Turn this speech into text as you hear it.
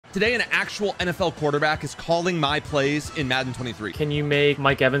Today, an actual NFL quarterback is calling my plays in Madden 23. Can you make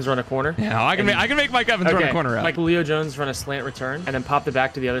Mike Evans run a corner? Yeah, I can make Mike Evans run a corner route. Like Julio Jones run a slant return and then pop the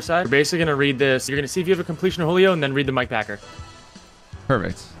back to the other side. You're basically going to read this. You're going to see if you have a completion of Julio and then read the Mike Packer.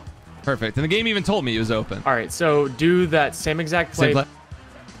 Perfect. Perfect. And the game even told me he was open. All right, so do that same exact play.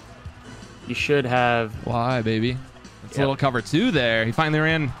 You should have... Why, baby? It's a little cover 2 there. He finally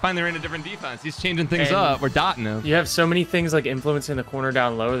ran a different defense. He's changing things up. We're dotting him. You have so many things like influencing the corner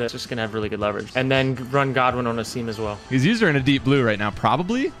down low that's just going to have really good leverage. And then run Godwin on a seam as well. He's user in a deep blue right now,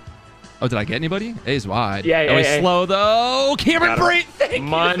 probably. Oh, did I get anybody? A's wide. Yeah, he's slow, though. Cameron Brate, thank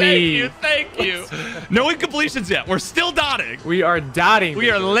you. No incompletions yet. We're still dotting. We are dotting.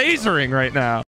 We are lasering right now.